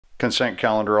Consent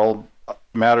calendar. All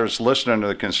matters listed under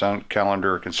the consent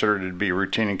calendar are considered to be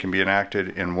routine and can be enacted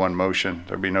in one motion.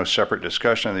 There will be no separate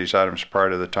discussion of these items prior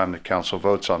to the time the council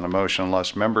votes on the motion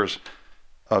unless members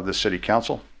of the city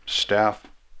council, staff,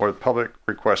 or the public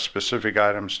request specific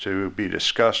items to be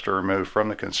discussed or removed from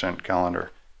the consent calendar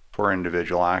for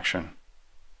individual action.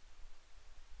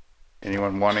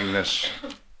 Anyone wanting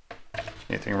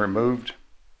anything removed?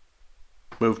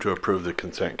 Move to approve the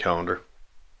consent calendar.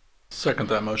 Second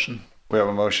that motion. We have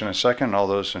a motion and a second. All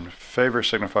those in favor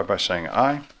signify by saying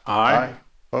aye. Aye.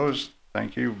 Opposed?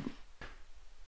 Thank you.